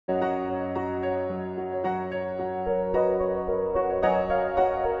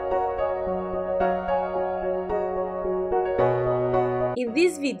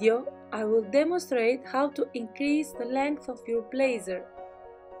this video, I will demonstrate how to increase the length of your blazer.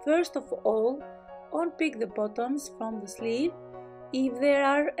 First of all, unpick the buttons from the sleeve, if there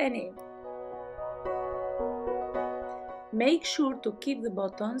are any. Make sure to keep the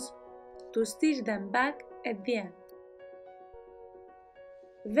buttons to stitch them back at the end.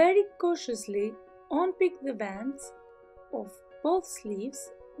 Very cautiously unpick the bands of both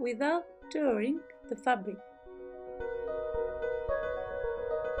sleeves without tearing the fabric.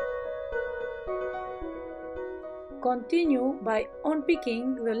 Continue by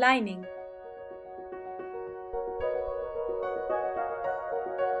unpicking the lining.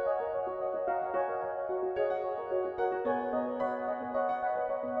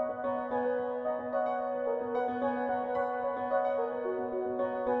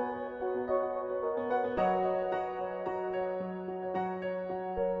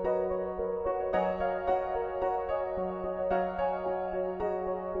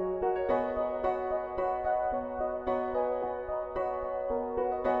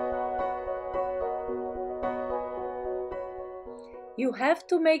 You have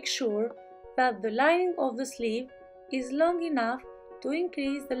to make sure that the lining of the sleeve is long enough to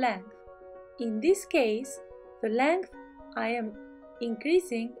increase the length. In this case, the length I am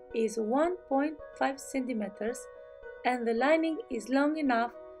increasing is 1.5 centimeters and the lining is long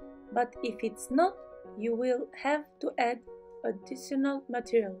enough, but if it's not, you will have to add additional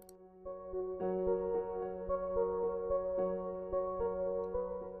material.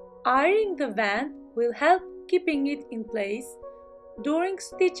 Ironing the band will help keeping it in place during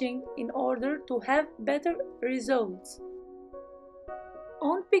stitching in order to have better results.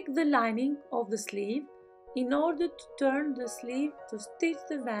 Unpick the lining of the sleeve in order to turn the sleeve to stitch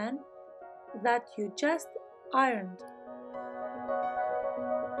the band that you just ironed.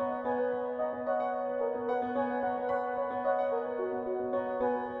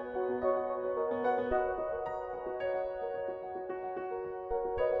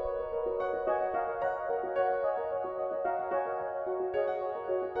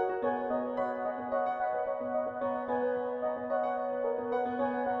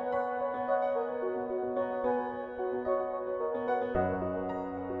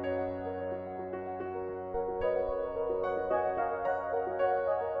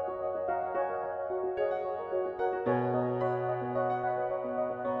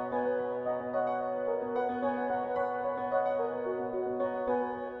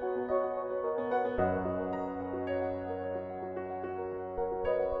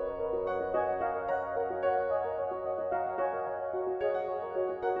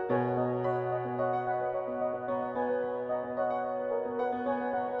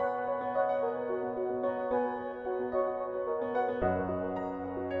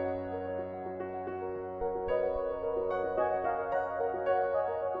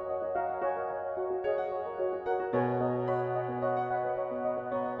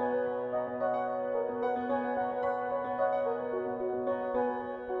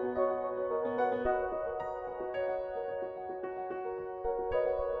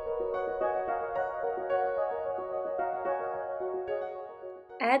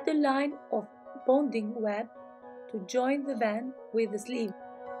 Add a line of bonding web to join the band with the sleeve.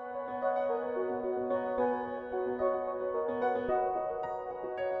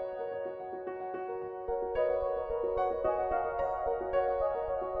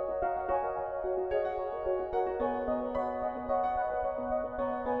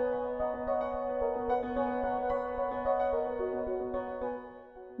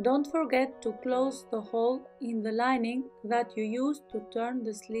 Don't forget to close the hole in the lining that you used to turn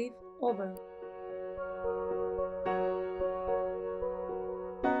the sleeve over.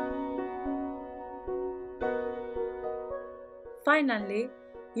 Finally,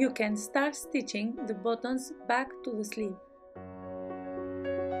 you can start stitching the buttons back to the sleeve.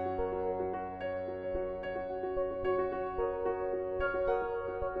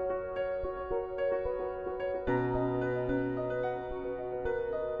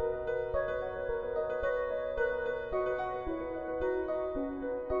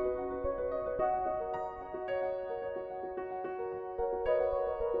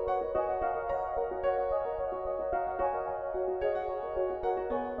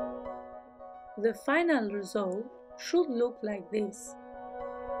 The final result should look like this.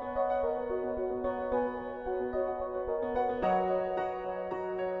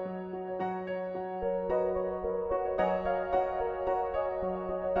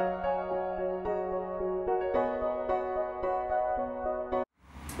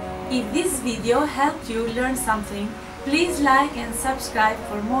 If this video helped you learn something, please like and subscribe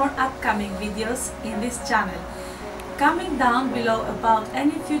for more upcoming videos in this channel. comment down below about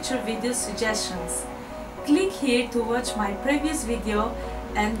any future video suggestions. Click here to watch my previous video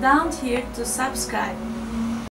and down here to subscribe.